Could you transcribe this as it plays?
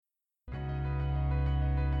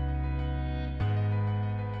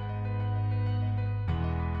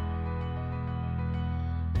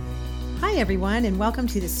Hi, everyone, and welcome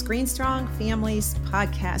to the Screen Strong Families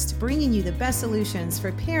podcast, bringing you the best solutions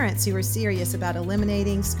for parents who are serious about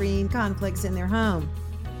eliminating screen conflicts in their home.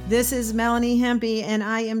 This is Melanie Hempy, and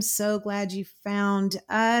I am so glad you found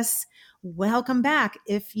us. Welcome back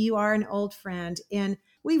if you are an old friend. And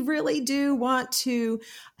we really do want to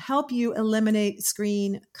help you eliminate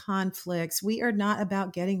screen conflicts. We are not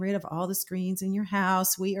about getting rid of all the screens in your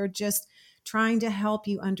house. We are just trying to help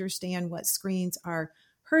you understand what screens are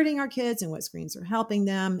hurting our kids and what screens are helping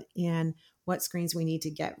them and what screens we need to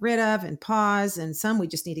get rid of and pause, and some we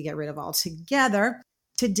just need to get rid of altogether.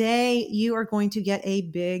 Today, you are going to get a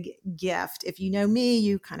big gift. If you know me,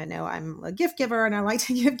 you kind of know I'm a gift giver and I like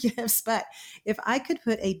to give gifts, but if I could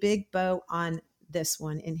put a big bow on this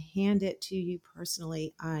one and hand it to you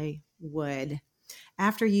personally, I would.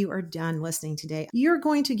 After you are done listening today, you're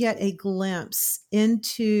going to get a glimpse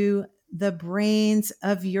into the brains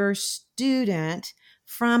of your student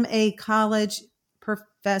from a college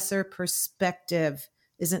professor perspective.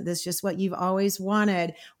 Isn't this just what you've always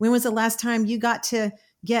wanted? When was the last time you got to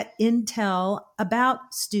get intel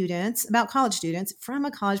about students, about college students from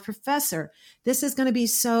a college professor? This is going to be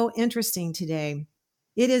so interesting today.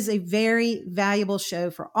 It is a very valuable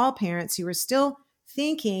show for all parents who are still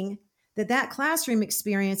thinking that classroom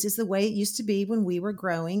experience is the way it used to be when we were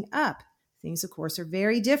growing up. Things, of course, are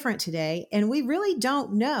very different today, and we really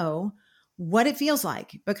don't know what it feels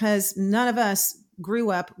like because none of us grew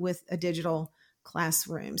up with a digital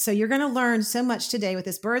classroom. So you're going to learn so much today with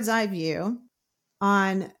this bird's eye view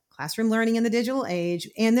on classroom learning in the digital age.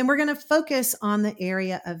 And then we're going to focus on the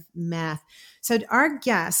area of math. So our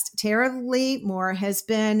guest, Teralea Moore, has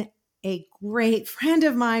been a great friend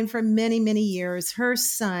of mine for many, many years. Her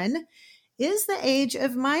son is the age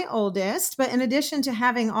of my oldest, but in addition to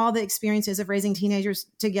having all the experiences of raising teenagers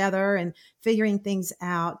together and figuring things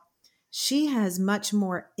out, she has much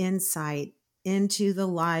more insight into the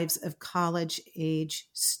lives of college age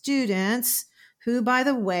students who, by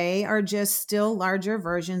the way, are just still larger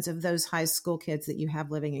versions of those high school kids that you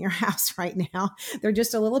have living in your house right now. They're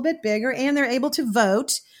just a little bit bigger and they're able to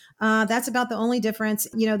vote. That's about the only difference.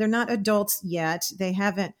 You know, they're not adults yet. They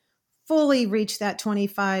haven't fully reached that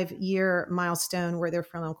 25-year milestone where their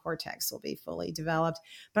frontal cortex will be fully developed.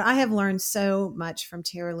 But I have learned so much from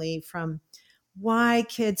Teralea, from why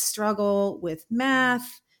kids struggle with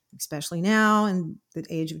math, especially now in the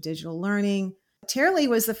age of digital learning. Teralea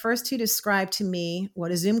was the first to describe to me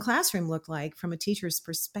what a Zoom classroom looked like from a teacher's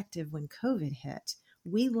perspective when COVID hit.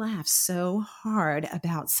 We laughed so hard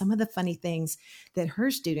about some of the funny things that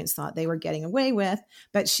her students thought they were getting away with,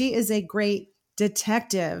 but she is a great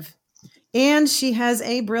detective. And she has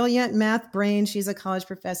a brilliant math brain. She's a college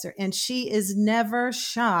professor, and she is never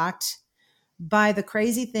shocked by the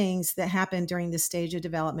crazy things that happen during the stage of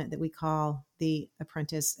development that we call the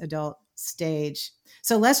apprentice adult stage.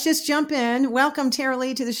 So let's just jump in. Welcome,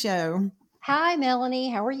 Teralea, to the show. Hi,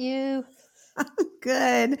 Melanie. How are you?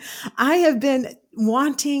 Good. I have been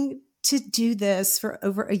wanting to do this for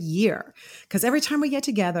over a year because every time we get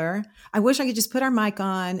together, I wish I could just put our mic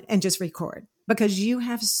on and just record because you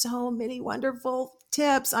have so many wonderful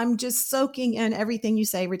tips. I'm just soaking in everything you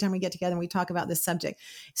say every time we get together and we talk about this subject.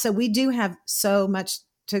 So we do have so much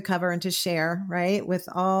to cover and to share, right? With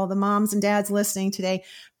all the moms and dads listening today.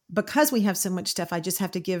 Because we have so much stuff, I just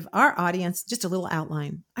have to give our audience just a little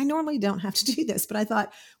outline. I normally don't have to do this, but I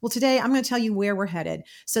thought, well, today I'm going to tell you where we're headed.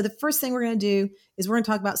 So the first thing we're going to do is we're going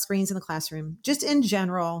to talk about screens in the classroom, just in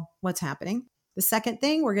general, what's happening. The second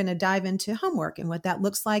thing, we're going to dive into homework and what that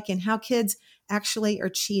looks like and how kids actually are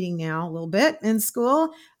cheating now a little bit in school,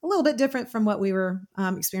 a little bit different from what we were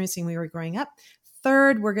experiencing when we were growing up.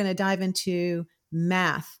 Third, we're going to dive into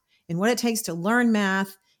math and what it takes to learn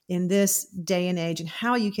math in this day and age and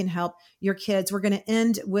how you can help your kids. We're going to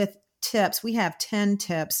end with tips. We have 10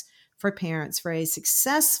 tips for parents for a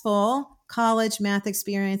successful college math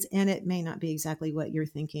experience, and it may not be exactly what you're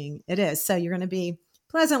thinking it is. So you're going to be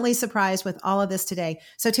pleasantly surprised with all of this today.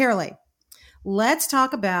 So Teralea, let's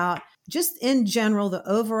talk about just in general, the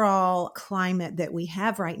overall climate that we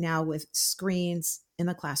have right now with screens in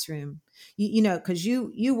the classroom. You know, because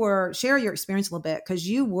you were, share your experience a little bit, because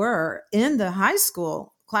you were in the high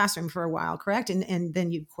school classroom for a while, correct? And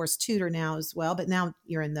then you, of course, tutor now as well, but now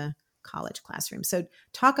you're in the college classroom. So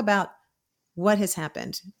talk about what has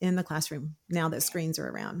happened in the classroom now that screens are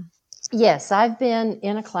around. Yes, I've been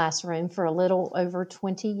in a classroom for a little over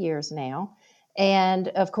 20 years now. And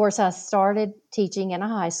of course, I started teaching in a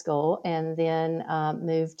high school and then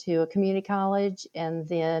moved to a community college. And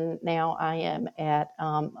then now I am at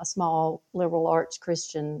a small liberal arts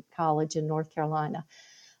Christian college in North Carolina.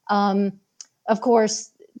 Of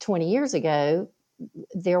course, 20 years ago,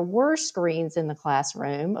 there were screens in the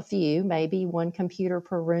classroom, a few, maybe one computer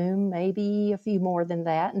per room, maybe a few more than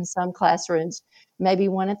that. In some classrooms, maybe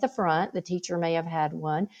one at the front. The teacher may have had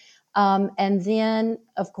one. And then,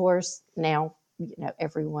 of course, now,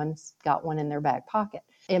 everyone's got one in their back pocket.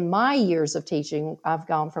 In my years of teaching, I've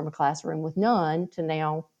gone from a classroom with none to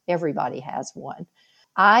now everybody has one.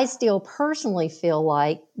 I still personally feel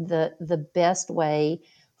like the best way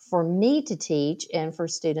for me to teach and for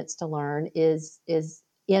students to learn is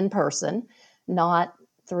in person, not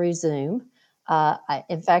through Zoom.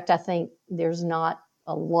 In fact, I think there's not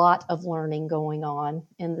a lot of learning going on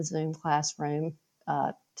in the Zoom classroom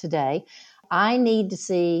today. I need to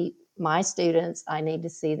see my students. I need to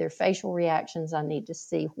see their facial reactions. I need to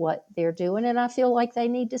see what they're doing, and I feel like they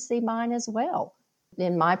need to see mine as well.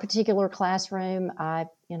 In my particular classroom, I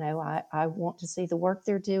want to see the work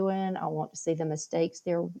they're doing. I want to see the mistakes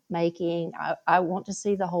they're making. I want to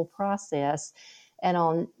see the whole process. And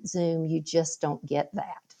on Zoom, you just don't get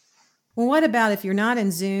that. Well, what about if you're not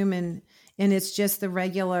in Zoom and it's just the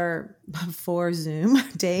regular before Zoom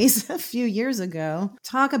days a few years ago?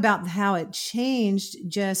 Talk about how it changed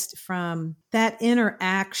just from that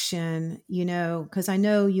interaction, because I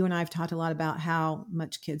know you and I have talked a lot about how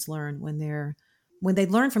much kids learn when they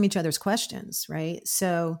learn from each other's questions, right?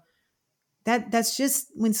 So that's just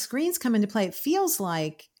when screens come into play, it feels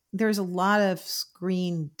like there's a lot of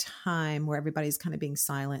screen time where everybody's kind of being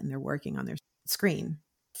silent and they're working on their screen.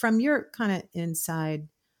 From your kind of inside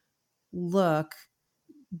look,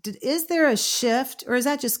 is there a shift, or is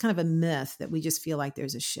that just kind of a myth that we just feel like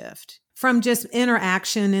there's a shift from just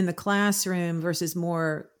interaction in the classroom versus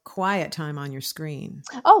more quiet time on your screen?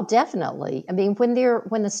 Oh, definitely. I mean, when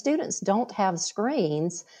the students don't have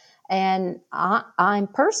screens and I'm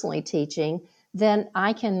personally teaching, then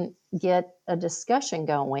I can get a discussion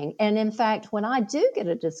going. And in fact, when I do get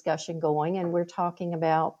a discussion going and we're talking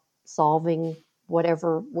about solving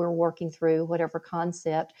whatever we're working through, whatever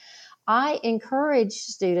concept, I encourage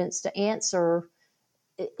students to answer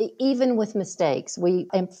even with mistakes.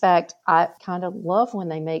 In fact, I kind of love when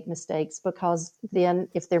they make mistakes, because then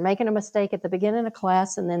if they're making a mistake at the beginning of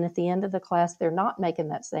class and then at the end of the class they're not making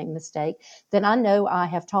that same mistake, then I know I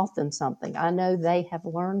have taught them something. I know they have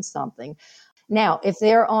learned something. Now, if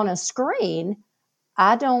they're on a screen,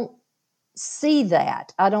 I don't see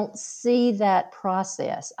that. I don't see that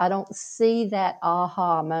process. I don't see that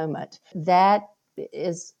aha moment. That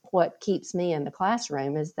is what keeps me in the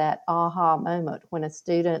classroom, is that aha moment when a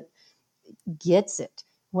student gets it,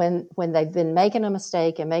 when they've been making a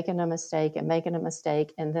mistake and making a mistake and making a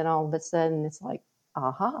mistake, and then all of a sudden it's like,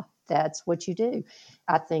 aha, that's what you do.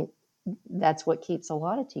 I think that's what keeps a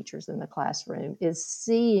lot of teachers in the classroom, is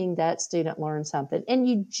seeing that student learn something. And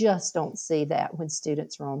you just don't see that when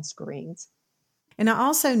students are on screens. And I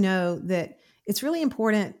also know that it's really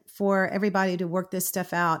important for everybody to work this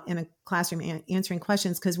stuff out in a classroom, answering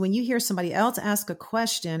questions, because when you hear somebody else ask a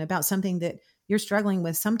question about something that you're struggling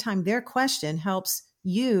with, sometimes their question helps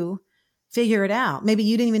you figure it out. Maybe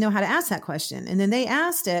you didn't even know how to ask that question, and then they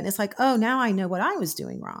asked it, and it's like, oh, now I know what I was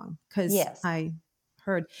doing wrong because I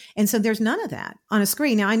heard. And so there's none of that on a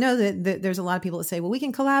screen. Now, I know that there's a lot of people that say, well, we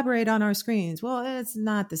can collaborate on our screens. Well, it's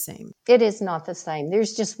not the same. It is not the same.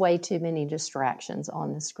 There's just way too many distractions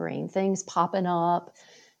on the screen, things popping up.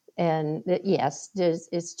 And yes,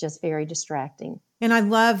 it's just very distracting. And I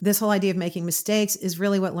love this whole idea of making mistakes is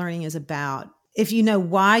really what learning is about. If you know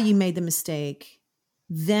why you made the mistake,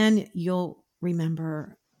 then you'll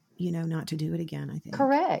remember, not to do it again, I think.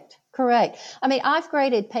 Correct. I mean, I've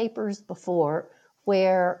graded papers before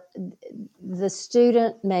where the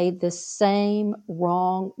student made the same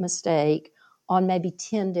wrong mistake on maybe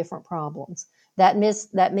 10 different problems. That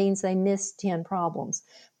means they missed 10 problems.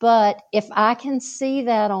 But if I can see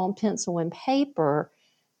that on pencil and paper,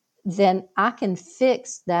 then I can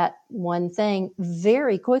fix that one thing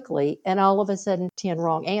very quickly. And all of a sudden, 10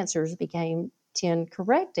 wrong answers became 10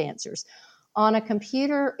 correct answers. On a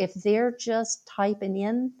computer, if they're just typing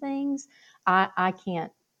in things, I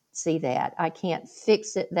can't see that. I can't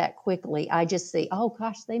fix it that quickly. I just see, oh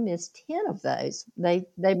gosh, they missed 10 of those.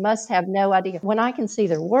 They must have no idea. When I can see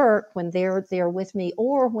their work, when they're there with me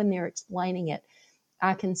or when they're explaining it,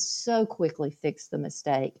 I can so quickly fix the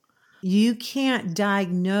mistake. You can't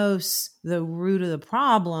diagnose the root of the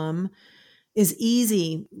problem is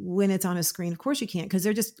easy when it's on a screen. Of course you can't, because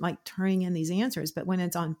they're just like turning in these answers. But when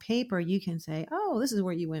it's on paper, you can say, oh, this is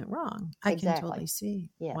where you went wrong. I can totally see.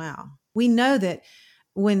 Yes. Wow. We know that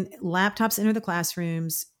when laptops enter the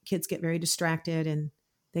classrooms, kids get very distracted and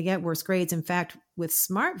they get worse grades. In fact, with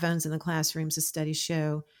smartphones in the classrooms, the studies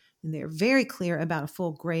show, and they're very clear about a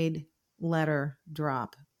full grade letter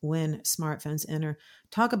drop when smartphones enter.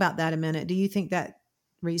 Talk about that a minute. Do you think that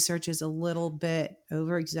research is a little bit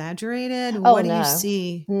over exaggerated? Oh, What do you no.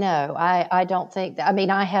 see? No, I don't think that. I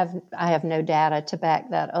mean, I have no data to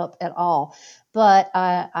back that up at all. But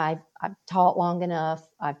I've taught long enough.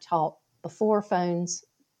 I've taught before phones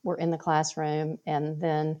were in the classroom, and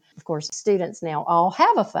then of course students now all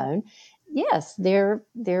have a phone. Yes, their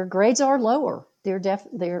grades are lower. Their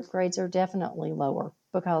grades are definitely lower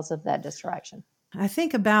because of that distraction. I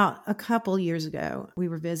think about a couple years ago, we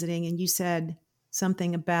were visiting and you said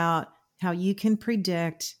something about how you can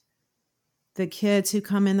predict the kids who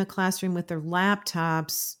come in the classroom with their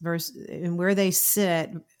laptops versus and where they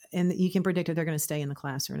sit, and you can predict if they're going to stay in the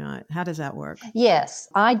class or not. How does that work? Yes,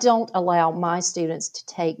 I don't allow my students to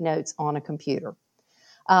take notes on a computer.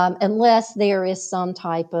 Unless there is some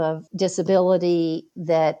type of disability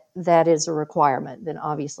that is a requirement, then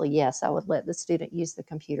obviously, yes, I would let the student use the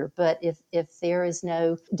computer. But if there is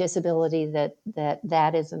no disability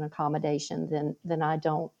that is an accommodation, then I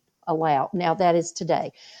don't allow. Now, that is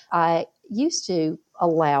today. I used to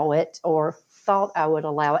allow it or thought I would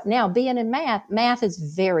allow it. Now, being in math is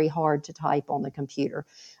very hard to type on the computer.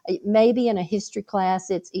 Maybe in a history class,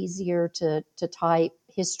 it's easier to type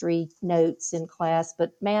history notes in class,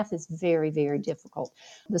 but math is very, very difficult.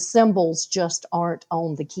 The symbols just aren't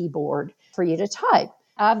on the keyboard for you to type.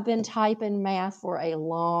 I've been typing math for a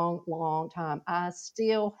long, long time. I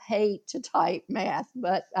still hate to type math,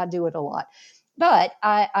 but I do it a lot. But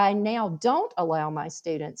I now don't allow my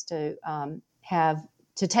students to have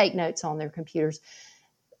to take notes on their computers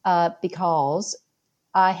because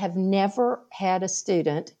I have never had a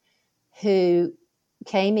student who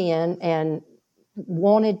came in and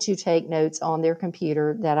wanted to take notes on their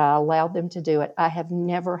computer that I allowed them to do it. I have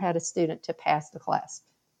never had a student to pass the class,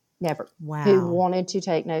 never, who Wow. wanted to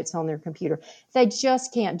take notes on their computer. They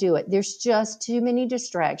just can't do it. There's just too many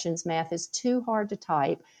distractions. Math is too hard to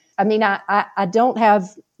type. I mean, I don't have,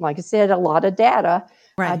 like I said, a lot of data.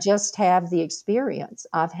 I Right. just have the experience.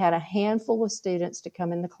 I've had a handful of students to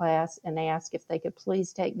come in the class and ask if they could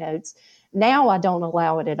please take notes. Now I don't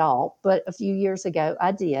allow it at all, but a few years ago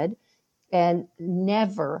I did, and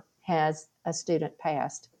never has a student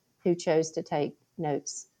passed who chose to take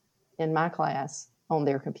notes in my class on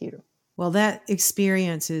their computer. Well, that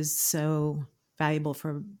experience is so valuable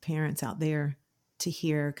for parents out there to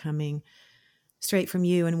hear coming straight from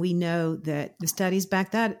you. And we know that the studies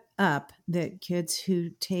back that up, that kids who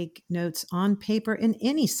take notes on paper in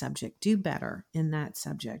any subject do better in that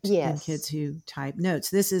subject than kids Yes. who type notes.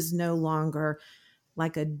 This is no longer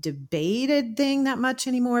like a debated thing that much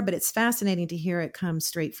anymore, but it's fascinating to hear it come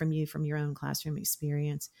straight from you, from your own classroom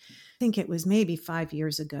experience. I think it was maybe 5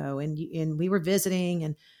 years ago, and we were visiting,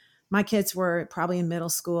 and my kids were probably in middle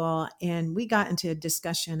school, and we got into a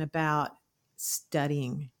discussion about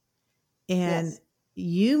studying. And Yes.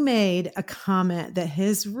 you made a comment that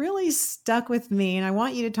has really stuck with me, and I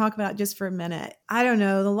want you to talk about it just for a minute. I don't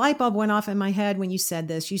know, the light bulb went off in my head when you said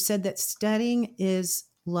this. You said that studying is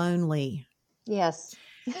lonely. Yes.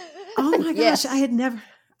 Oh my gosh, Yes.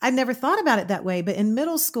 I'd never thought about it that way. But in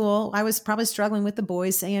middle school, I was probably struggling with the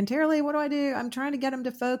boys saying, Teralea, what do I do? I'm trying to get them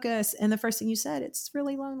to focus. And the first thing you said, it's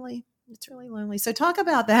really lonely. It's really lonely. So talk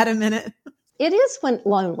about that a minute. It is when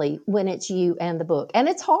lonely when it's you and the book, and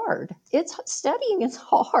it's hard. It's studying is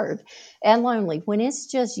hard and lonely when it's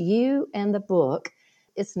just you and the book.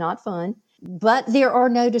 It's not fun, but there are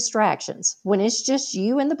no distractions when it's just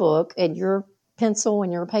you and the book and your pencil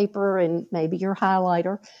and your paper and maybe your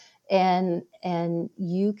highlighter, and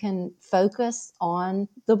you can focus on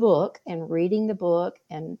the book and reading the book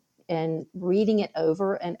and reading it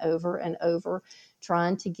over and over and over,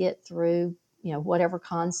 trying to get through whatever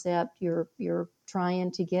concept you're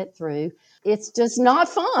trying to get through. It's just not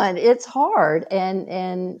fun. It's hard,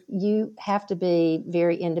 and you have to be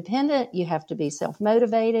very independent. You have to be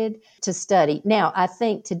self-motivated to study. Now, I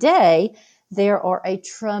think today there are a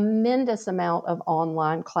tremendous amount of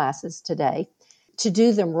online classes today. To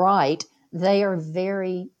do them right, they are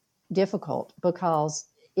very difficult because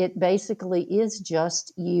it basically is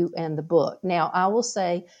just you and the book. Now, I will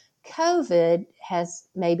say COVID has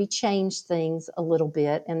maybe changed things a little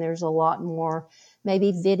bit, and there's a lot more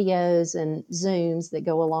maybe videos and Zooms that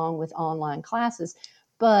go along with online classes.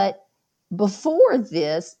 But before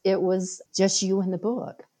this, it was just you and the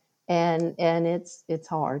book, and it's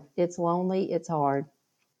hard. It's lonely. It's hard.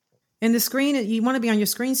 And the screen, you want to be on your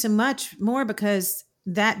screen so much more because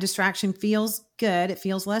that distraction feels good. It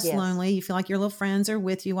feels less Yes. lonely. You feel like your little friends are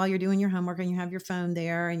with you while you're doing your homework and you have your phone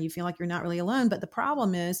there and you feel like you're not really alone. But the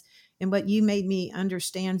problem is, and what you made me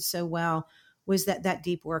understand so well, was that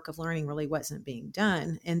deep work of learning really wasn't being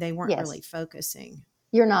done and they weren't really Yes. focusing.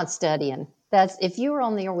 You're not studying. That's if you were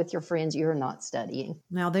on there with your friends, you're not studying.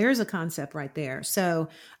 Now there's a concept right there. So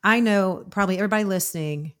I know probably everybody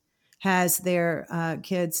listening has their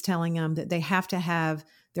kids telling them that they have to have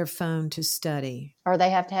their phone to study. Or they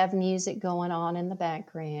have to have music going on in the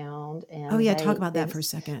background. Oh And yeah, talk about that for a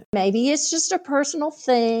second. maybe it's just a personal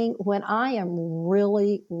thing. When I am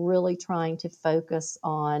really, really trying to focus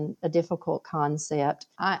on a difficult concept,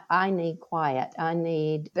 I need quiet. I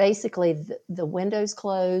need basically the windows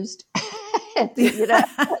closed. You know,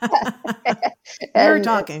 You're and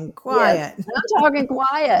talking yes, quiet. I'm talking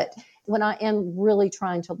quiet. When I am really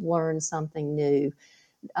trying to learn something new,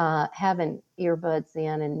 having earbuds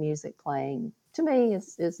in and music playing to me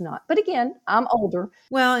is not. But again, I'm older.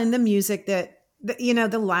 Well, and the music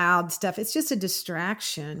the loud stuff, it's just a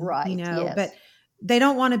distraction, Right. but Yes. they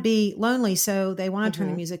don't want to be lonely. So they want to turn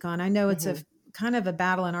the Hmm. music on. I know it's a Hmm. kind of a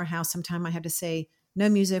battle in our house. Sometimes I have to say, no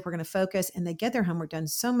music, we're going to focus. And they get their homework done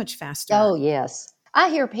so much Oh, faster. yes. I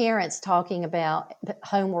hear parents talking about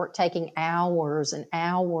homework taking hours and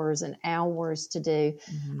hours and hours to do.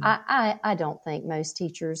 Mhm. I don't think most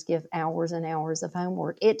teachers give hours and hours of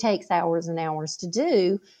homework. It takes hours and hours to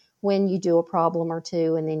do when you do a problem or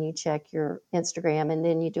two and then you check your Instagram and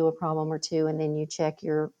then you do a problem or two and then you check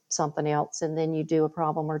your something else and then you do a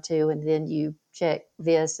problem or two and then you check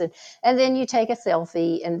this and then you take a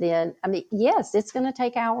selfie and then, I mean, yes, it's going to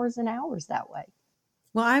take hours and hours that way.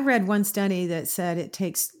 Well, I read one study that said it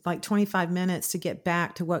takes like 25 minutes to get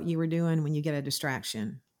back to what you were doing when you get a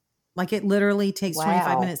distraction. Like it literally takes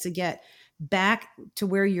 25 Wow. minutes to get back to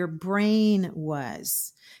where your brain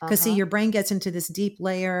was. Because see, Uh-huh. your brain gets into this deep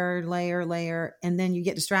layer, and then you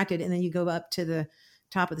get distracted and then you go up to the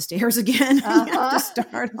top of the stairs again. And you have to Uh-huh.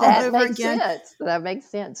 start all That over makes again. sense. That makes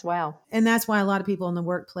sense. Wow. And that's why a lot of people in the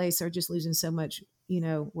workplace are just losing so much,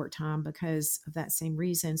 work time because of that same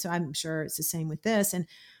reason. So I'm sure it's the same with this. And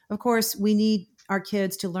of course, we need our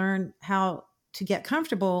kids to learn how to get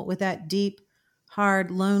comfortable with that deep, hard,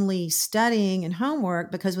 lonely studying and homework,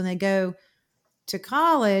 because when they go to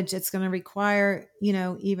college, it's going to require,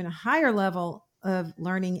 even a higher level of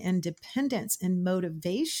learning independence and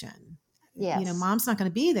motivation. Yes. Mom's not going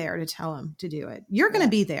to be there to tell them to do it. You're going to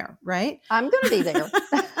be Yes. there, right? I'm going to be there.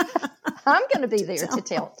 I'm going to be To there to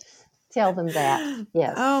tell tell them that.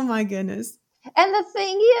 Yes. Oh my goodness. And the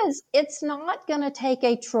thing is, it's not going to take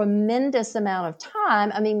a tremendous amount of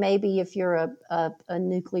time. I mean, maybe if you're a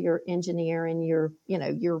nuclear engineer and you're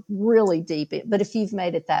really deep in, but if you've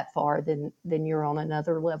made it that far, then you're on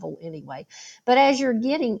another level anyway. But as you're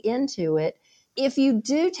getting into it, if you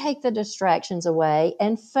do take the distractions away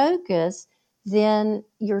and focus, then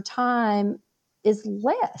your time is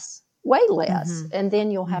less, way less. Mm-hmm. And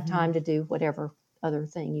then you'll have Mm-hmm. time to do whatever other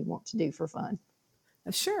thing you want to do for fun.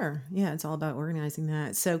 Sure. Yeah, it's all about organizing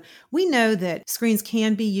that. So we know that screens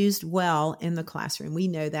can be used well in the classroom. We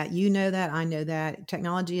know that. You know that. I know that.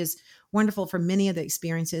 Technology is wonderful for many of the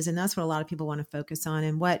experiences, and that's what a lot of people want to focus on.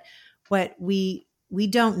 And what we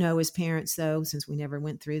don't know as parents, though, since we never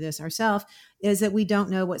went through this ourselves, is that we don't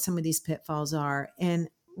know what some of these pitfalls are. And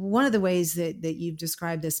one of the ways that you've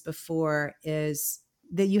described this before is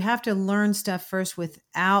that you have to learn stuff first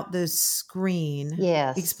without the screen.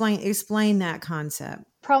 Yes. Explain that concept.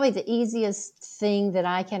 Probably the easiest thing that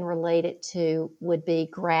I can relate it to would be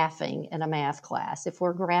graphing in a math class. If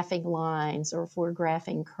we're graphing lines or if we're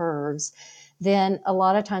graphing curves, then a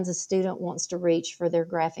lot of times a student wants to reach for their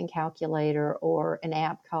graphing calculator or an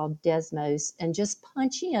app called Desmos and just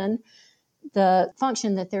punch in the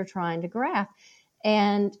function that they're trying to graph.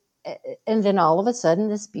 And and then all of a sudden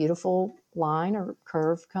this beautiful line or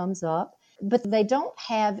curve comes up, but they don't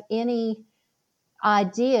have any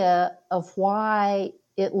idea of why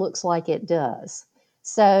it looks like it does.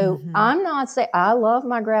 So Mm-hmm. I'm not saying I love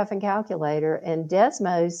my graphing calculator and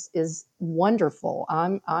Desmos is wonderful.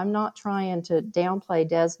 I'm not trying to downplay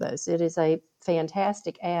Desmos. It is a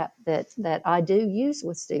fantastic app that I do use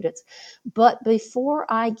with students. But before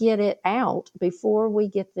I get it out, before we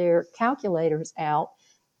get their calculators out,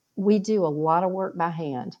 we do a lot of work by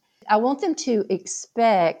hand. I want them to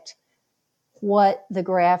expect what the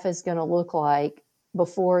graph is going to look like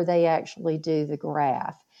before they actually do the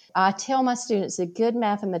graph. I tell my students a good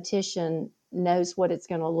mathematician knows what it's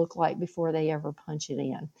going to look like before they ever punch it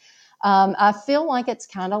in. I feel like it's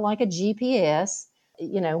kind of like a GPS.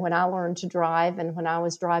 When I learned to drive and when I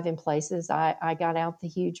was driving places, I got out the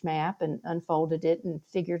huge map and unfolded it and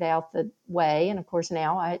figured out the way. And of course,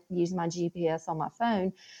 now I use my GPS on my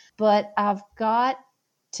phone. But I've got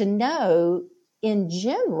to know in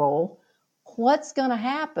general what's going to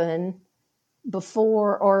happen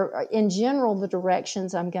before, or in general, the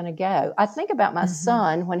directions I'm going to go. I think about my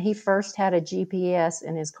son when he first had a GPS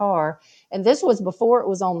in his car, and this was before it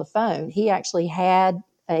was on the phone. He actually had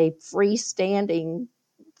a freestanding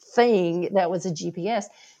thing that was a GPS.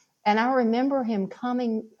 And I remember him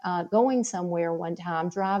going somewhere one time,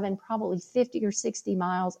 driving probably 50 or 60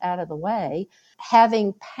 miles out of the way,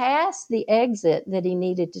 having passed the exit that he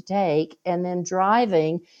needed to take, and then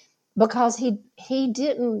driving because he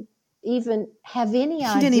didn't even have any He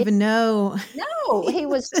didn't idea. even know. No, he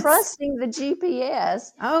was trusting the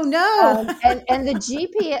GPS. Oh no. And the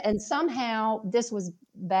GPS, and somehow this was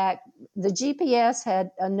back, the GPS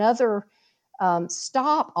had another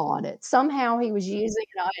stop on it. Somehow he was using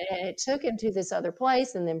it, and it took him to this other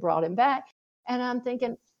place and then brought him back. And I'm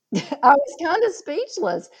thinking, I was kind of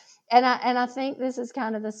speechless. And I think this is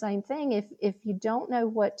kind of the same thing. If you don't know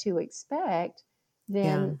what to expect, Yeah.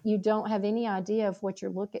 then you don't have any idea of if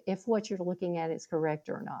what you're looking at is correct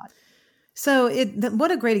or not. So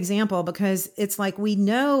what a great example, because it's like we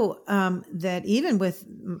know that even with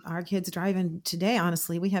our kids driving today,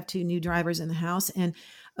 honestly, we have 2 new drivers in the house, and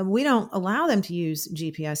we don't allow them to use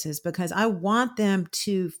GPSs because I want them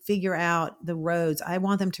to figure out the roads. I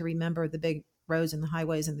want them to remember the big roads and the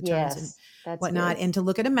highways and the turns and whatnot, and to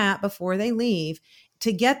look at a map before they leave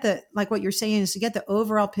to get like what you're saying is to get the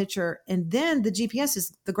overall picture. And then the GPS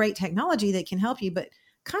is the great technology that can help you, but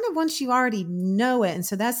kind of once you already know it. And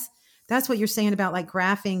so that's what you're saying about like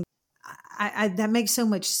graphing. That makes so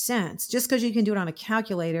much sense. Just because you can do it on a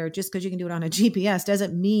calculator, just because you can do it on a GPS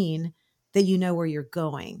doesn't mean that you know where you're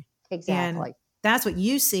going. Exactly. And that's what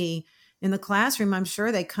you see in the classroom. I'm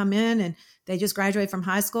sure they come in and they just graduate from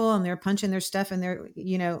high school and they're punching their stuff in their,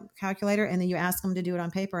 calculator. And then you ask them to do it on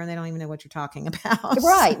paper and they don't even know what you're talking about.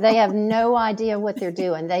 Right. They have no idea what they're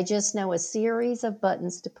doing. They just know a series of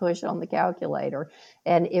buttons to push on the calculator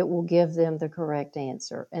and it will give them the correct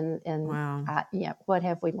answer. And Wow. What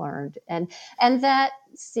have we learned? And that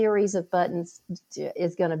series of buttons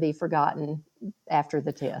is going to be forgotten after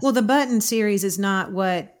the test. Well, the button series is not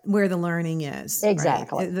where the learning is.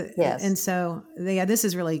 Exactly. Right? Yes. And so, this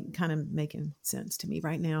is really kind of making sense to me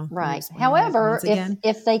right now. Right. However,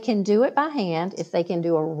 if they can do it by hand, if they can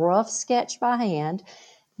do a rough sketch by hand,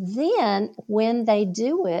 then when they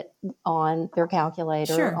do it on their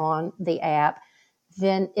calculator, on the app,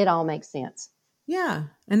 then it all makes sense. Yeah.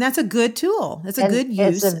 And that's a good tool. That's a good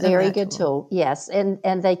use. It's a very good tool. Yes.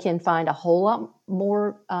 And they can find a whole lot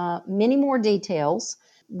more, many more details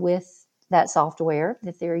with that software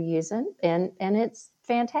that they're using. And it's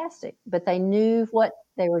fantastic. But they knew what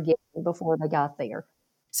they were getting before they got there.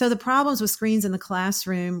 So the problems with screens in the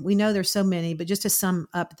classroom, we know there's so many, but just to sum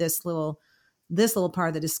up this little part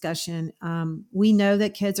of the discussion, we know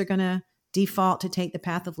that kids are going to default to take the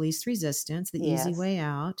path of least resistance, the easy way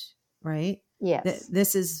out, right? Yes.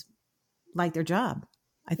 This is like their job,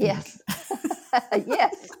 I think. Yes.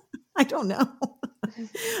 Yes. I don't know.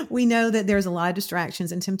 We know that there's a lot of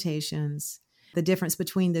distractions and temptations. The difference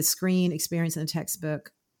between the screen experience and the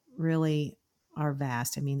textbook really are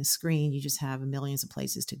vast. I mean, the screen, you just have millions of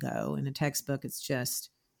places to go. In a textbook, it's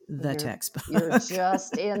just the textbook. You're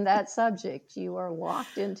just in that subject. You are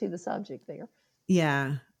locked into the subject there.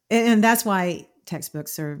 Yeah. And that's why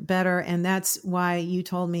textbooks are better. And that's why you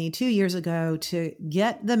told me 2 years ago to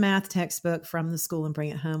get the math textbook from the school and bring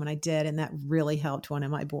it home. And I did. And that really helped one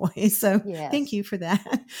of my boys. So Thank you for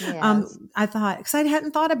that. Yes. I thought, because I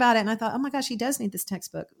hadn't thought about it. And I thought, oh my gosh, he does need this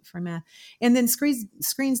textbook for math. And then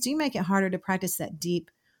screens do make it harder to practice that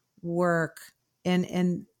deep work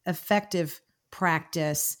and effective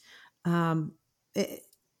practice.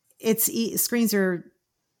 Screens are,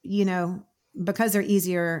 because they're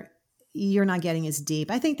easier, you're not getting as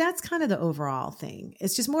deep. I think that's kind of the overall thing.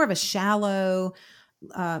 It's just more of a shallow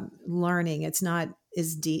learning. It's not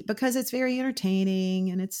as deep because it's very entertaining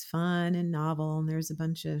and it's fun and novel and there's a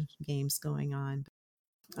bunch of games going on.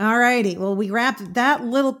 All righty. Well, we wrapped that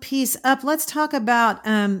little piece up. Let's talk about,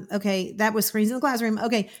 that was screens in the classroom.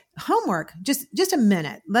 Okay. Homework, just a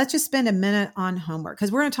minute. Let's just spend a minute on homework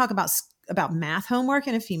because we're going to talk about math homework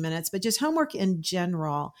in a few minutes, but just homework in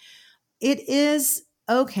general. It is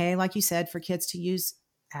okay, like you said, for kids to use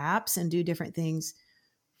apps and do different things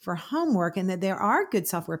for homework, and that there are good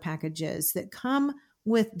software packages that come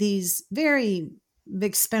with these very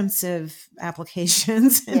expensive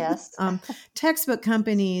applications. Yes. Textbook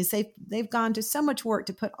companies, they've gone to so much work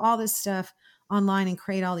to put all this stuff online and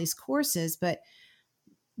create all these courses, but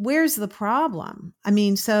where's the problem? I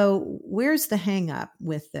mean, so where's the hang up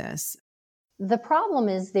with this? The problem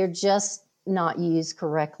is they're just not used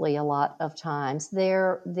correctly a lot of times.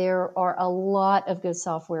 There are a lot of good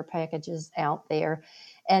software packages out there.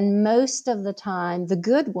 And most of the time, the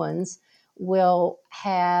good ones will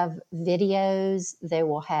have videos, they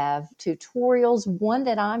will have tutorials. One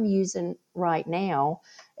that I'm using right now,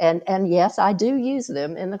 and yes, I do use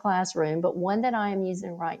them in the classroom, but one that I am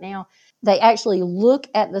using right now, they actually look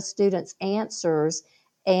at the students' answers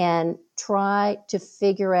and try to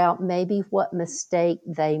figure out maybe what mistake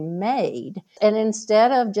they made. And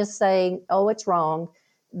instead of just saying, oh, it's wrong,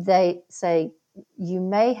 they say, you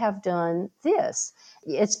may have done this.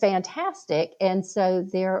 It's fantastic. And so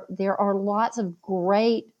there are lots of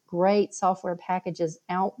great software packages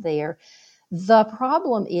out there. The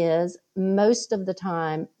problem is most of the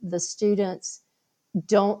time the students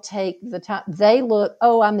don't take the time. They look,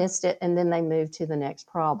 oh, I missed it, and then they move to the next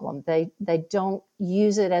problem. They don't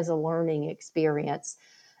use it as a learning experience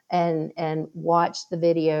and watch the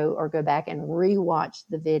video or go back and rewatch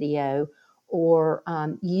the video or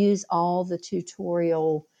use all the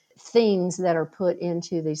tutorial things that are put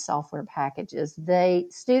into these software packages.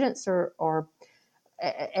 Students are,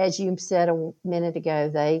 as you said a minute ago,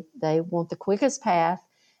 they want the quickest path,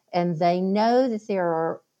 and they know that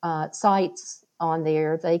there are sites on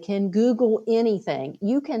there. They can Google anything.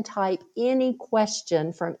 You can type any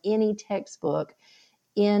question from any textbook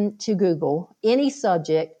into Google, any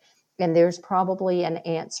subject, and there's probably an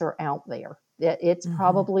answer out there. It's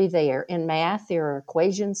probably there. In math, there are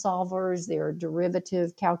equation solvers, there are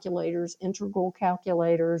derivative calculators, integral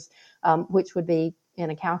calculators, which would be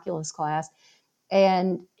in a calculus class.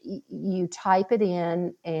 And you type it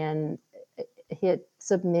in and hit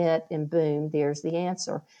submit, and boom, there's the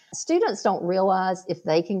answer. Students don't realize if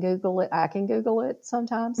they can Google it, I can Google it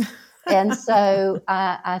sometimes. And so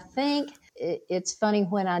I think it's funny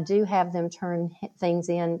when I do have them turn things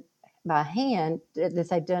in by hand that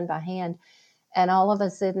they've done by hand, and all of a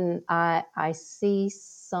sudden I see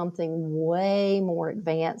something way more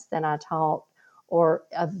advanced than I taught, or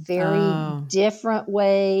a very different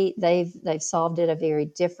way. They've solved it a very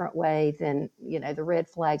different way than, the red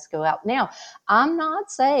flags go out. Now, I'm not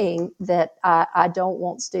saying that I don't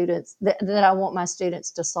want students, that I want my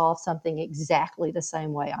students to solve something exactly the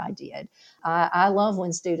same way I did. I love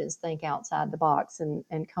when students think outside the box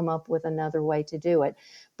and come up with another way to do it.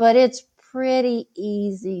 But it's pretty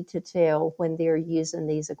easy to tell when they're using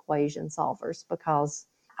these equation solvers, because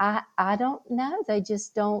I don't know. They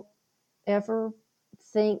just don't ever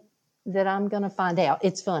think that I'm going to find out.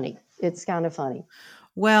 It's funny. It's kind of funny.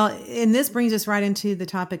 Well, and this brings us right into the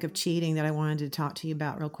topic of cheating that I wanted to talk to you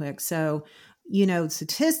about real quick. So,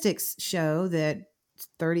 statistics show that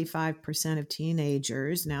 35% of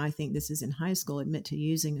teenagers, now I think this is in high school, admit to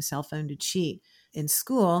using a cell phone to cheat in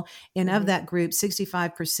school. And of that group,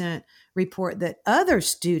 65% report that other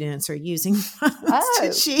students are using phones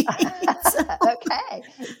to cheat. So, okay.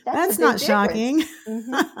 That's not shocking.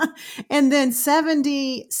 And then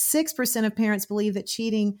 76% of parents believe that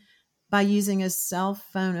cheating by using a cell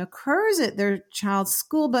phone occurs at their child's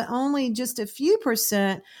school, but only just a few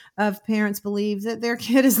percent of parents believe that their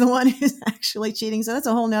kid is the one who's actually cheating. So that's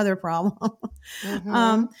a whole nother problem.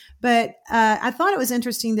 But I thought it was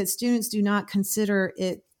interesting that students do not consider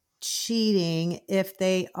it cheating if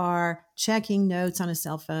they are checking notes on a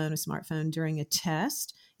cell phone, a smartphone during a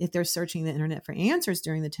test, if they're searching the internet for answers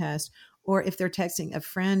during the test, or if they're texting a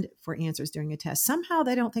friend for answers during a test. Somehow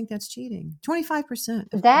they don't think that's cheating.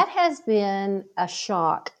 25%. That has been a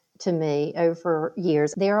shock to me over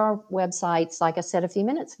years. There are websites, like I said a few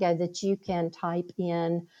minutes ago, that you can type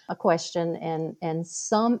in a question and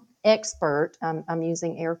some expert, I'm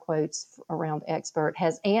using air quotes around expert,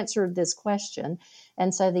 has answered this question.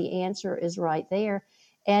 And so the answer is right there.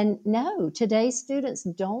 And no, today's students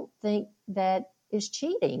don't think that is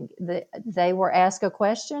cheating. They were asked a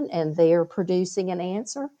question and they are producing an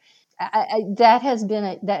answer. That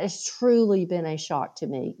has truly been a shock to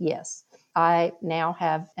me. Yes, I now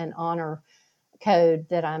have an honor code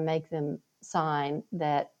that I make them sign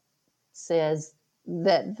that says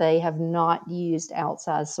that they have not used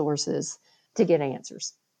outside sources to get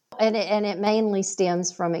answers. And it mainly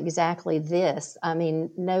stems from exactly this. I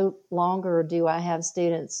mean, no longer do I have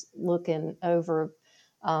students looking over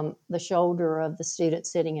the shoulder of the student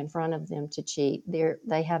sitting in front of them to cheat.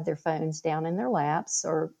 They have their phones down in their laps,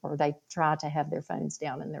 or they try to have their phones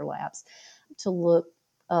down in their laps to look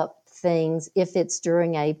up things if it's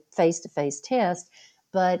during a face-to-face test.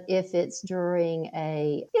 But if it's during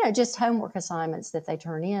just homework assignments that they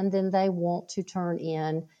turn in, then they want to turn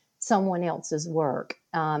in someone else's work.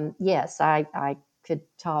 Yes, I could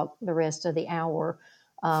talk the rest of the hour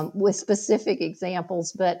with specific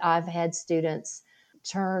examples, but I've had students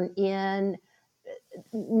turn in,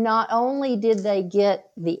 not only did they get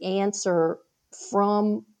the answer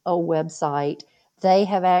from a website, they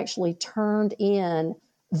have actually turned in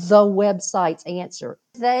the website's answer.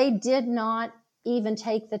 They did not even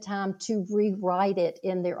take the time to rewrite it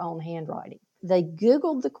in their own handwriting. They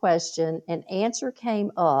Googled the question, an answer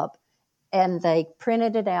came up, and they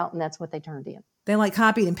printed it out, and that's what they turned in. They like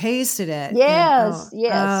copied and pasted it. Yes.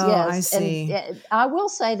 I see. And I will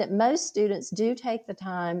say that most students do take the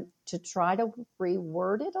time to try to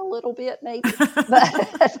reword it a little bit, maybe.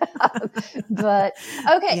 But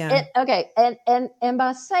okay, Yeah. and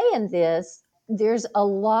by saying this, there's a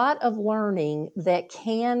lot of learning that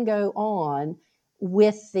can go on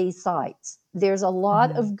with these sites. There's a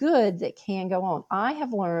lot of good that can go on. I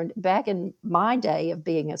have learned back in my day of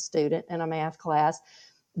being a student in a math class,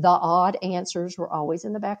 the odd answers were always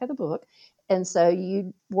in the back of the book. And so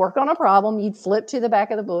you'd work on a problem, you'd flip to the back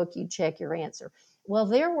of the book, you'd check your answer. Well,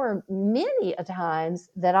 there were many a times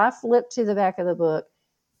that I flipped to the back of the book,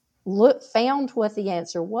 found what the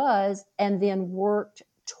answer was, and then worked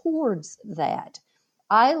towards that.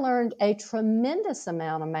 I learned a tremendous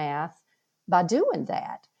amount of math by doing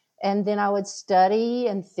that. And then I would study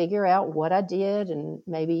and figure out what I did and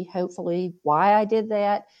maybe hopefully why I did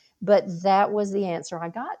that. But that was the answer I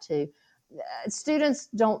got to. Students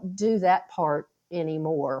don't do that part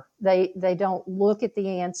anymore. They don't look at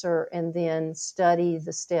the answer and then study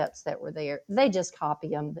the steps that were there. They just copy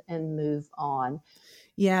them and move on.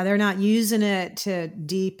 Yeah, they're not using it to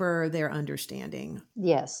deeper their understanding.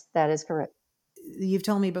 Yes, that is correct. You've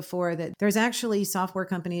told me before that there's actually software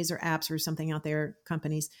companies or apps or something out there,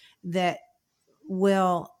 companies that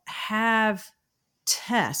will have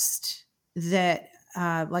tests that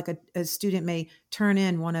like a student may turn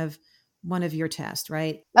in one of your tests,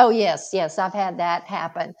 right? Oh, yes, I've had that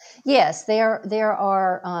happen. Yes, there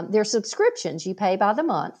are subscriptions. You pay by the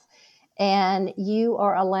month, and you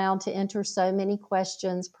are allowed to enter so many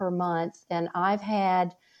questions per month. And I've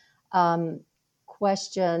had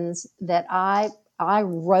questions that I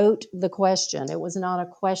wrote the question. It was not a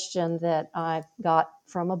question that I got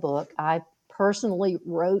from a book. I personally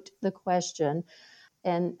wrote the question.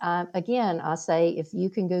 And again, I say, if you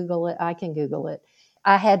can Google it, I can Google it.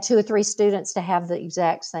 I had 2 or 3 students to have the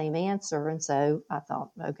exact same answer. And so I thought,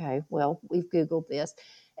 okay, well, we've Googled this.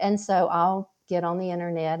 And so I'll get on the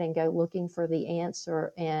internet and go looking for the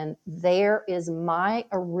answer. And there is my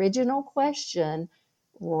original question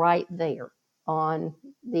right there on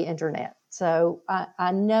the internet. So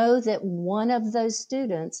I know that one of those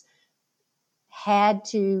students had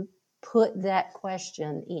to put that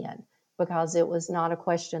question in because it was not a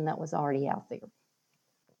question that was already out there.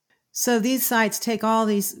 So these sites take all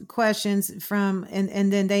these questions from,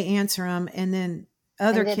 and then they answer them, and then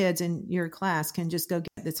other kids in your class can just go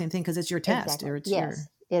get the same thing because it's your test. Exactly. Or it's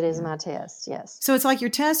it is my test. Yes. So it's like your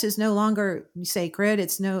test is no longer sacred.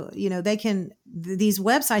 It's they can, these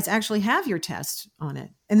websites actually have your test on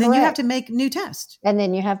it. And then you have to make new tests. And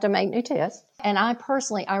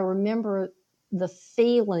I remember the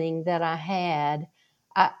feeling that I had.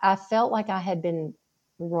 I felt like I had been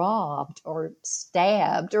robbed or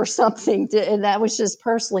stabbed or something. And that was just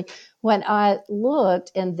personally when I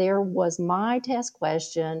looked and there was my test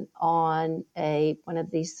question on one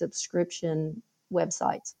of these subscription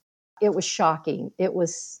websites. It was shocking. It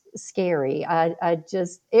was scary.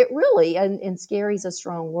 It really, and scary is a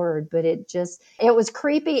strong word, but it was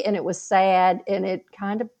creepy and it was sad and it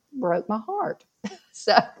kind of broke my heart.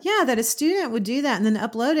 So yeah, that a student would do that and then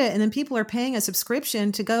upload it, and then people are paying a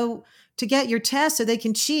subscription to go to get your test so they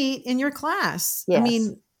can cheat in your class. Yes. I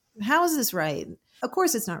mean, how is this right? Of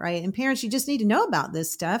course it's not right. And parents, you just need to know about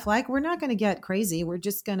this stuff. Like, we're not going to get crazy. We're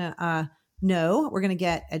just going to know. We're going to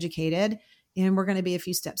get educated, and we're going to be a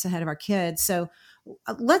few steps ahead of our kids. So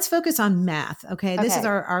let's focus on math. Okay. This is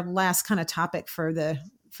our last kind of topic for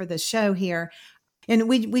the show here. And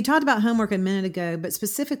we talked about homework a minute ago, but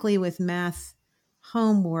specifically with math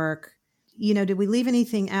homework, did we leave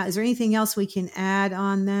anything out? Is there anything else we can add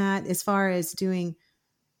on that as far as doing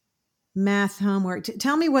math homework?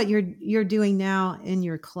 Tell me what you're doing now in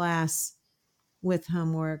your class with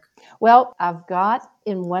homework. Well, I've got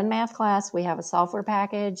in one math class, we have a software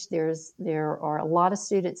package. There are a lot of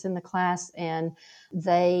students in the class, and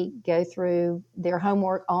they go through their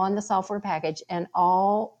homework on the software package and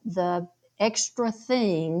all the extra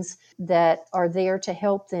things that are there to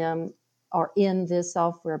help them are in this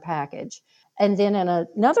software package. And then in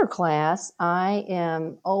another class, I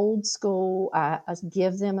am old school. I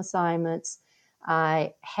give them assignments.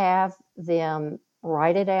 I have them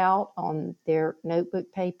write it out on their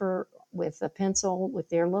notebook paper with a pencil with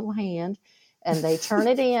their little hand, and they turn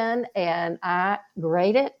it in, and I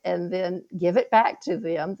grade it and then give it back to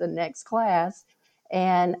them the next class.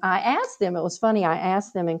 And I asked them, it was funny, I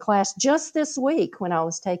asked them in class just this week when I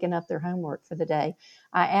was taking up their homework for the day.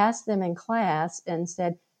 I asked them in class and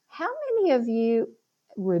said, how many of you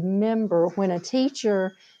remember when a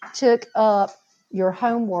teacher took up your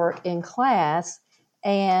homework in class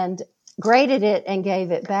and graded it and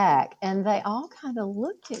gave it back? And they all kind of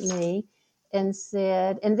looked at me and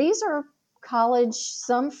said, and these are college,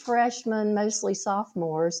 some freshmen, mostly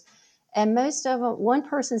sophomores, and most of them, one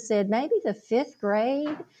person said maybe the fifth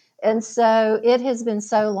grade. And so it has been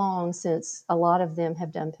so long since a lot of them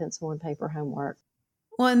have done pencil and paper homework.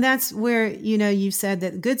 Well, and that's where, you said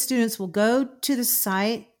that good students will go to the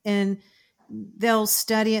site and they'll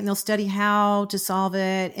study it and they'll study how to solve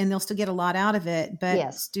it and they'll still get a lot out of it. But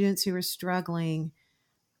Yes. students who are struggling,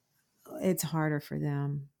 it's harder for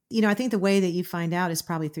them. I think the way that you find out is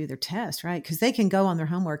probably through their test, right? Because they can go on their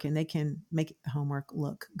homework and they can make the homework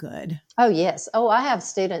look good. Oh, yes. Oh, I have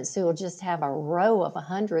students who will just have a row of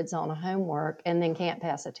hundreds on a homework and then can't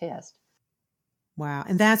pass a test. Wow.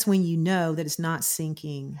 And that's when you know that it's not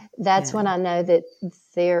sinking. That's when I know that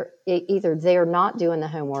either they're not doing the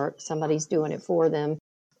homework, somebody's doing it for them,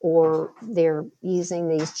 or they're using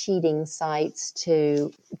these cheating sites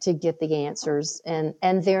to get the answers, and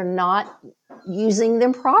they're not using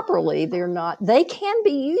them properly. They can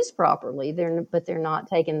be used properly, but they're not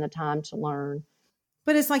taking the time to learn.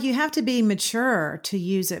 But it's like you have to be mature to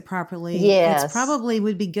use it properly. Yes. It's probably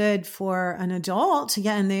would be good for an adult to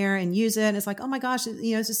get in there and use it. And it's like, oh my gosh,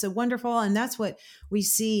 it's just so wonderful. And that's what we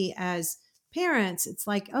see as parents. It's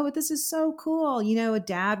like, oh, this is so cool. A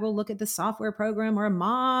dad will look at the software program or a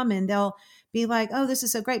mom and they'll be like, oh, this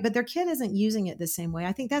is so great. But their kid isn't using it the same way.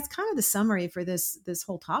 I think that's kind of the summary for this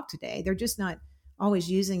whole talk today. They're just not always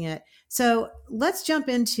using it. So let's jump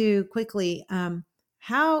into quickly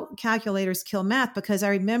how calculators kill math, because I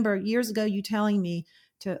remember years ago you telling me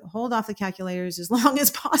to hold off the calculators as long as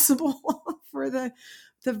possible for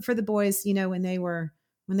the boys, when they were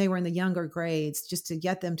in the younger grades, just to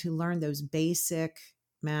get them to learn those basic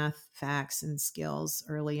math facts and skills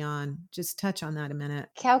early on. Just touch on that a minute.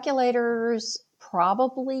 Calculators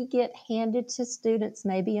probably get handed to students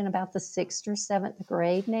maybe in about the 6th or 7th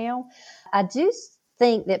grade now. I do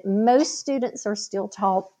think that most students are still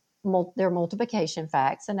taught their multiplication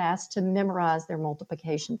facts and asked to memorize their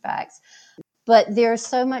multiplication facts. But there's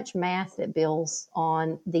so much math that builds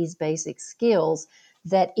on these basic skills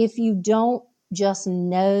that if you don't just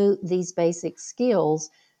know these basic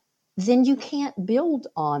skills, then you can't build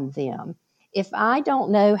on them. If I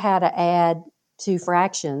don't know how to add two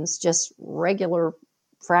fractions, just regular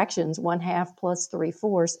fractions, 1/2 plus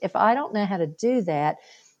 3/4, if I don't know how to do that,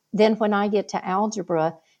 then when I get to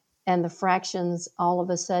algebra and the fractions all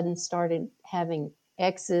of a sudden started having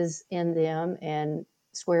X's in them and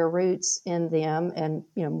square roots in them and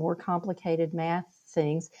more complicated math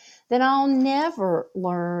things, then I'll never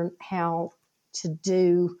learn how to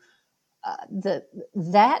do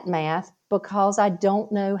that math because I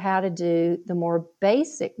don't know how to do the more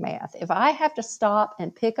basic math. If I have to stop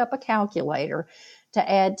and pick up a calculator to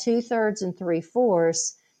add 2/3 and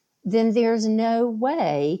 3/4, then there's no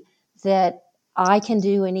way that I can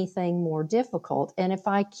do anything more difficult. And if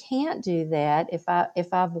I can't do that, if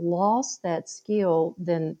I've lost that skill,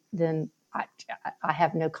 then I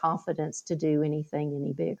have no confidence to do anything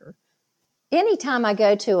any bigger. Anytime I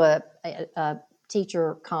go to a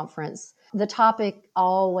teacher conference, the topic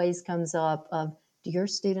always comes up of, do your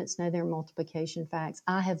students know their multiplication facts?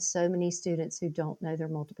 I have so many students who don't know their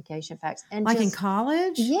multiplication facts. And like in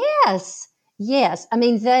college? Yes. I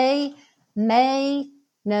mean, they may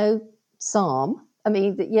know some. I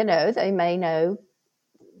mean, they may know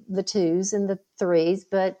the 2s and the 3s,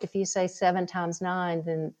 but if you say 7 times 9,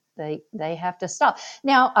 then they have to stop.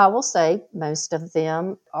 Now, I will say most of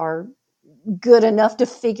them are good enough to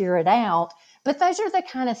figure it out, but those are the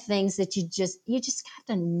kind of things that you just have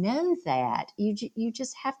to know that. You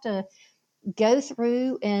just have to go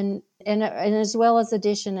through and as well as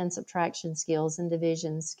addition and subtraction skills and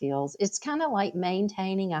division skills. It's kind of like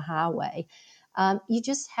maintaining a highway. You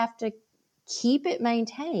just have to keep it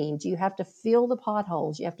maintained. You have to fill the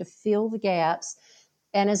potholes. You have to fill the gaps.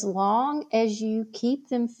 And as long as you keep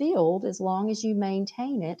them filled, as long as you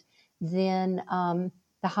maintain it, then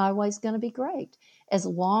the highway's going to be great. As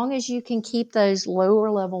long as you can keep those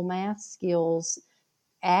lower level math skills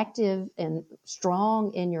active and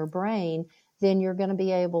strong in your brain, then you're going to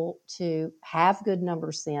be able to have good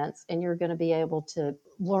number sense and you're going to be able to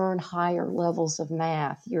learn higher levels of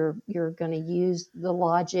math. You're going to use the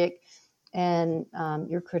logic and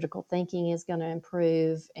your critical thinking is going to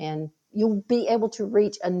improve and you'll be able to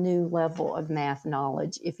reach a new level of math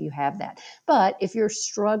knowledge if you have that. But if you're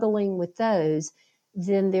struggling with those,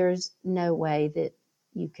 then there's no way that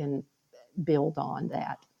you can build on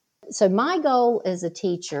that. So my goal as a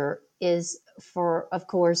teacher is of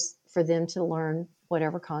course, for them to learn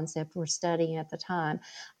whatever concept we're studying at the time.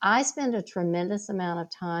 I spend a tremendous amount of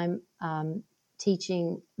time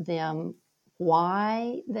teaching them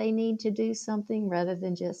why they need to do something rather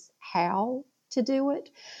than just how to do it.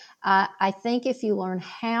 I think if you learn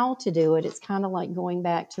how to do it, it's kind of like going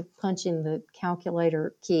back to punching the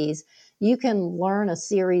calculator keys. You can learn a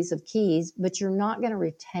series of keys, but you're not going to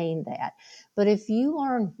retain that. But if you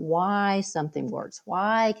learn why something works,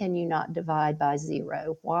 why can you not divide by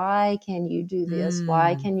 0? Why can you do this?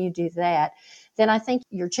 Why can you do that? Then I think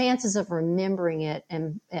your chances of remembering it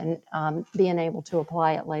and being able to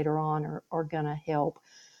apply it later on are going to help.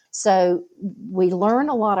 So we learn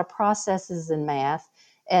a lot of processes in math,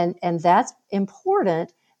 and that's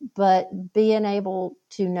important. But being able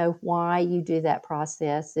to know why you do that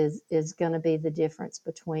process is going to be the difference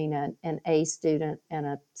between an A student and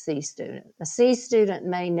a C student. A C student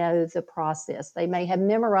may know the process. They may have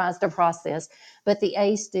memorized a process, but the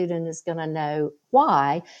A student is going to know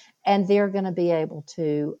why, and they're going to be able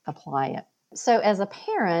to apply it. So as a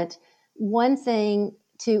parent, one thing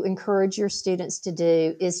to encourage your students to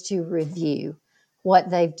do is to review what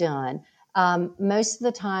they've done. Most of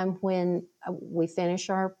the time when we finish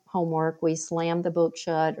our homework, we slam the book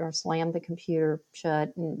shut or slam the computer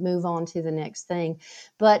shut and move on to the next thing.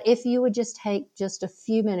 But if you would just take just a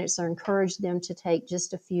few minutes or encourage them to take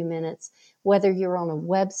just a few minutes, whether you're on a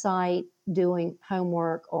website doing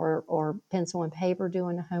homework or pencil and paper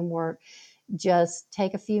doing homework, just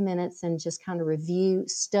take a few minutes and just kind of review,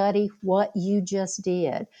 study what you just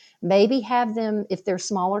did. Maybe have them, if they're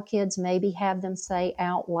smaller kids, maybe have them say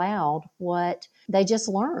out loud what they just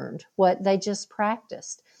learned, what they just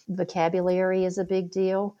practiced. Vocabulary is a big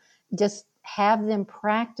deal. Just have them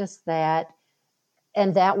practice that,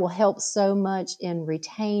 and that will help so much in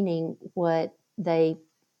retaining what they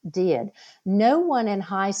did. No one in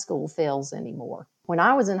high school fails anymore. When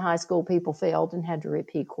I was in high school, people failed and had to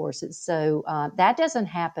repeat courses. So that doesn't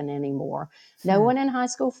happen anymore. No one in high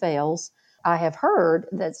school fails. I have heard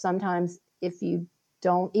that sometimes if you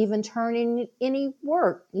don't even turn in any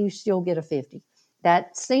work, you still get a 50.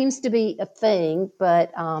 That seems to be a thing,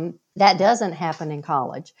 but that doesn't happen in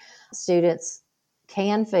college. Students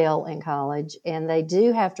can fail in college, and they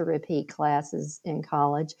do have to repeat classes in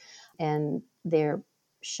college, and they're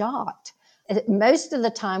shocked. Most of the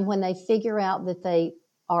time when they figure out that they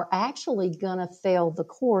are actually going to fail the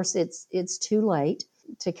course, it's too late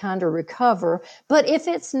to kind of recover. But if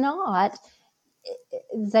it's not,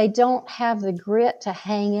 they don't have the grit to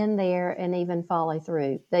hang in there and even follow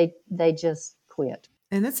through. They just quit.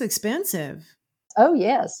 And it's expensive. Oh,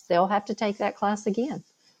 yes. They'll have to take that class again.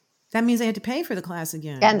 That means they have to pay for the class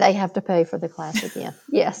again. And they have to pay for the class again.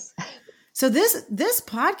 Yes. So this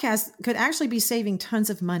podcast could actually be saving tons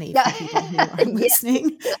of money for people who are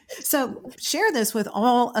listening. So share this with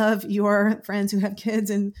all of your friends who have kids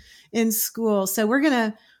in school. So we're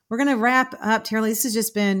gonna wrap up. Teralea, this has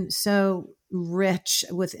just been so rich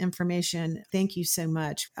with information. Thank you so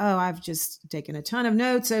much. Oh, I've just taken a ton of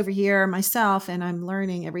notes over here myself, and I'm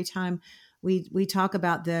learning every time we talk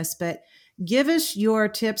about this. But give us your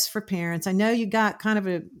tips for parents. I know you got kind of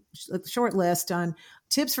a short list on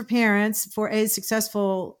tips for parents for a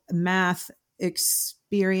successful math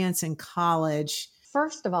experience in college.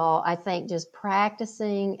 First of all, I think just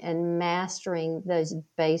practicing and mastering those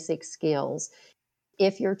basic skills.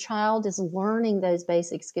 If your child is learning those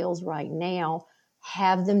basic skills right now,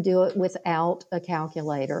 have them do it without a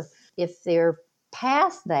calculator. If they're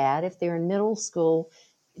past that, if they're in middle school,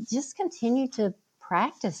 just continue to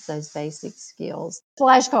practice those basic skills.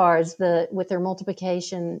 Flashcards with their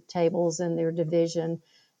multiplication tables and their division,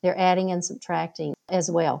 they're adding and subtracting as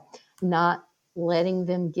well. Not letting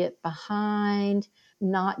them get behind,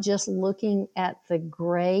 not just looking at the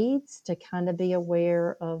grades to kind of be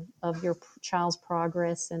aware of your child's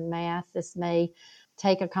progress in math. This may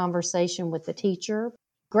take a conversation with the teacher.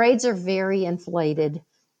 Grades are very inflated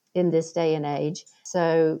in this day and age.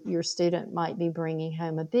 So your student might be bringing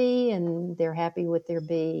home a B and they're happy with their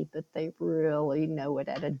B, but they really know it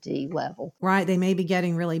at a D level. Right. They may be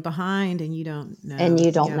getting really behind and you don't know. And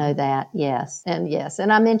you don't know that. Yes.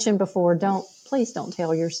 And I mentioned before, please don't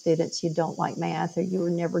tell your students you don't like math or you were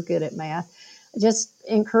never good at math. Just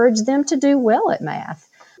encourage them to do well at math.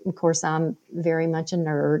 Of course, I'm very much a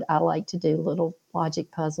nerd. I like to do little logic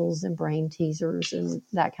puzzles and brain teasers and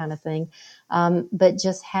that kind of thing. But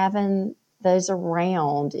just having those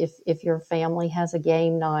around, if your family has a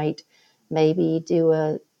game night, maybe do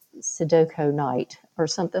a Sudoku night or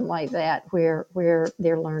something like that where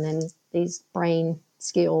they're learning these brain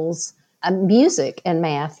skills. Music and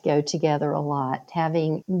math go together a lot.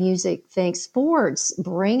 Having music, think sports,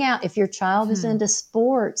 bring out, if your child is into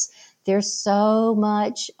sports, there's so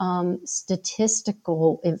much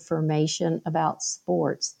statistical information about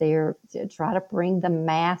sports. Try to bring the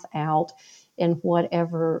math out in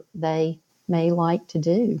whatever they may like to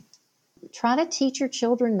do. Try to teach your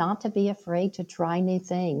children not to be afraid to try new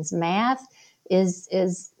things. Math is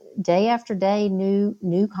day after day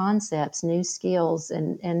new concepts, new skills,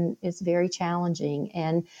 and it's very challenging.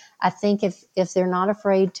 And I think if they're not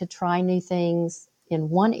afraid to try new things in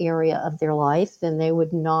one area of their life, then they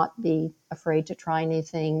would not be afraid to try new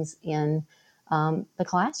things in the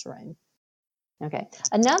classroom. Okay.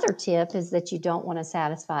 Another tip is that you don't want to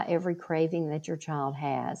satisfy every craving that your child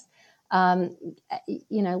has.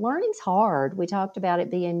 Learning's hard. We talked about it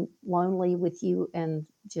being lonely with you and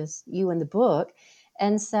just you and the book.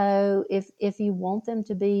 And so if you want them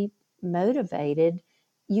to be motivated,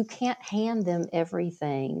 you can't hand them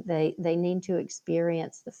everything. They need to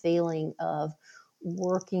experience the feeling of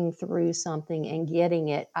working through something and getting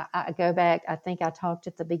it. I go back, I think I talked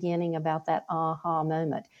at the beginning about that aha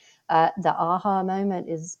moment. The aha moment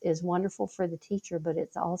is wonderful for the teacher, but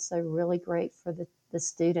it's also really great for the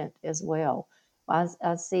student as well.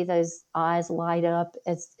 I see those eyes light up.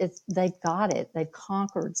 They've got it. They've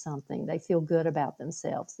conquered something. They feel good about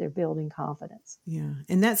themselves. They're building confidence. Yeah.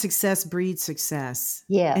 And that success breeds success.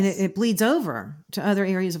 Yes. And it bleeds over to other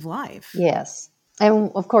areas of life. Yes.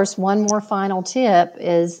 And of course, one more final tip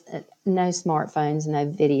is no smartphones, no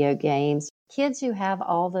video games. Kids who have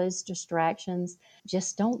all those distractions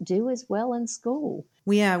just don't do as well in school.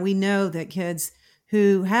 We know that kids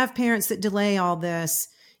who have parents that delay all this,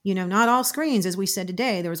 not all screens, as we said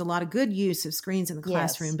today, there was a lot of good use of screens in the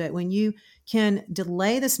classroom. Yes. But when you can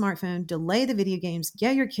delay the smartphone, delay the video games,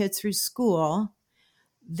 get your kids through school,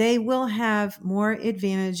 they will have more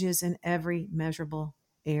advantages in every measurable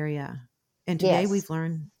area. And today we've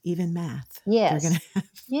learned even math. Yes. They're going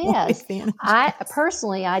to have advantages.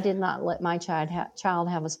 I did not let my child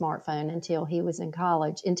have a smartphone until he was in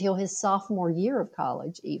college, until his sophomore year of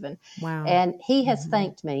college even. Wow. And he has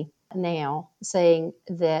thanked me now, saying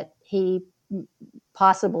that he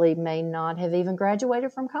possibly may not have even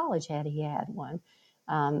graduated from college had he had one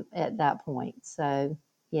at that point. So,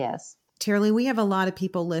 yes. Teralea, we have a lot of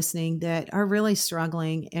people listening that are really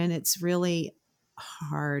struggling, and it's really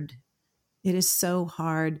hard. It is so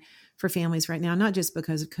hard for families right now, not just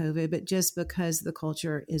because of COVID, but just because the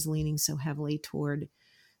culture is leaning so heavily toward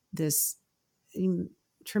this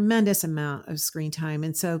tremendous amount of screen time.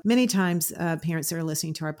 And so many times parents that are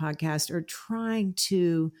listening to our podcast are trying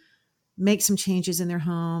to make some changes in their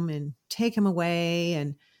home and take them away.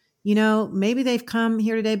 And, maybe they've come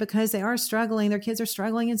here today because they are struggling. Their kids are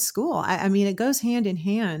struggling in school. I mean, it goes hand in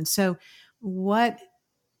hand. So what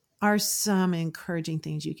are some encouraging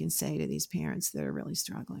things you can say to these parents that are really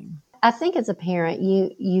struggling? I think as a parent,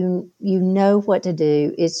 you know what to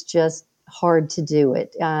do. It's just hard to do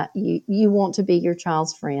it. You want to be your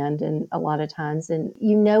child's friend, and a lot of times, and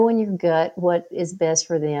in your gut what is best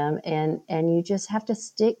for them, and you just have to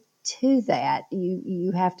stick to that.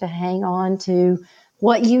 You have to hang on to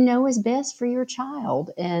what is best for your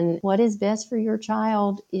child, and what is best for your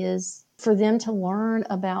child is for them to learn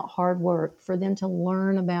about hard work, for them to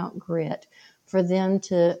learn about grit, for them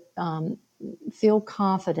to feel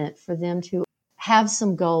confident, for them to have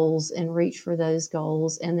some goals and reach for those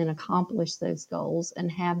goals and then accomplish those goals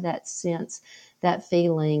and have that sense, that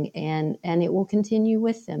feeling, and it will continue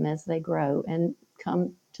with them as they grow and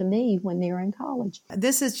come to me when they're in college.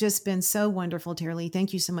 This has just been so wonderful, Teralea.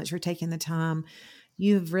 Thank you so much for taking the time.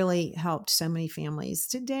 You've really helped so many families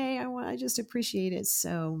today. I just appreciate it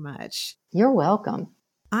so much. You're welcome.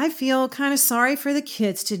 I feel kind of sorry for the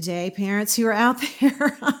kids today, parents who are out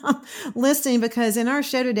there listening, because in our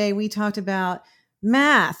show today, we talked about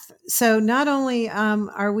math. So not only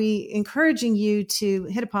are we encouraging you to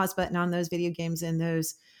hit a pause button on those video games and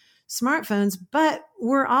those smartphones, but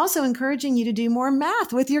we're also encouraging you to do more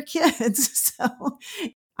math with your kids. So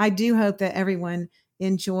I do hope that everyone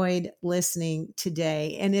enjoyed listening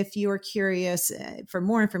today. And if you're curious for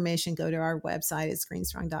more information, go to our website at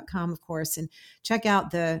screenstrong.com, of course, and check out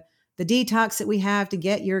the detox that we have to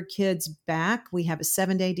get your kids back. We have a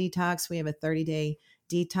 7-day detox. We have a 30-day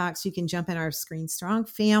detox. You can jump in our Screen Strong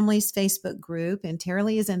Families Facebook group, and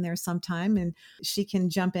Teralea is in there sometime, and she can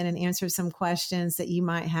jump in and answer some questions that you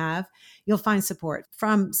might have. You'll find support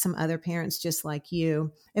from some other parents just like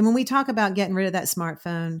you. And when we talk about getting rid of that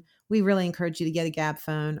smartphone, we really encourage you to get a Gab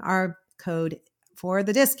phone. Our code for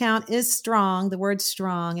the discount is STRONG, the word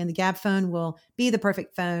STRONG, and the Gab phone will be the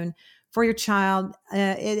perfect phone for your child.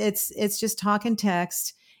 It's just talk and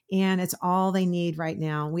text, and it's all they need right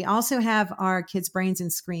now. We also have our Kids Brains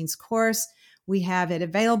and Screens course. We have it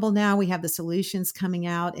available now. We have the solutions coming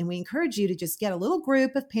out, and we encourage you to just get a little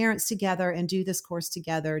group of parents together and do this course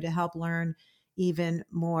together to help learn even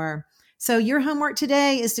more. So your homework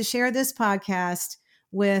today is to share this podcast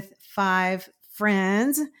with 5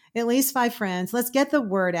 friends, at least 5 friends. Let's get the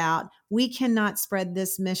word out. We cannot spread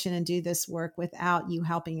this mission and do this work without you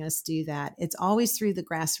helping us do that. It's always through the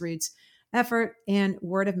grassroots effort and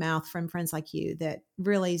word of mouth from friends like you that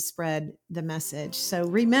really spread the message. So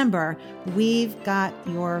remember, we've got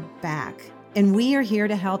your back and we are here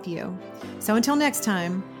to help you. So until next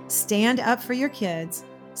time, stand up for your kids,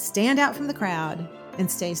 stand out from the crowd, and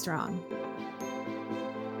stay strong.